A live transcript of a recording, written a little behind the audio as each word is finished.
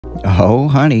Oh,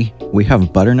 honey, we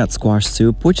have butternut squash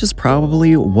soup, which is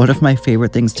probably one of my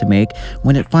favorite things to make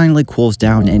when it finally cools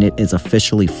down and it is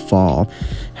officially fall.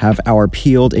 Have our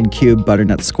peeled and cubed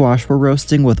butternut squash we're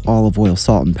roasting with olive oil,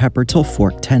 salt, and pepper till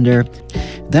fork tender.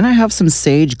 Then I have some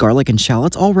sage, garlic, and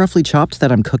shallots all roughly chopped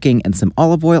that I'm cooking in some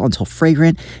olive oil until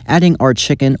fragrant, adding our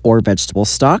chicken or vegetable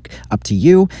stock, up to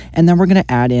you, and then we're going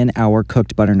to add in our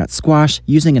cooked butternut squash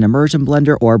using an immersion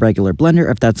blender or a regular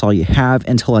blender if that's all you have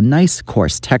until a nice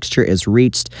coarse texture is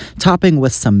reached, topping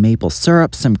with some maple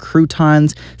syrup, some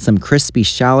croutons, some crispy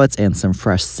shallots, and some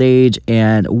fresh sage,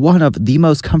 and one of the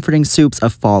most comforting soups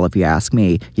of fall if you ask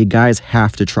me. You guys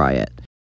have to try it.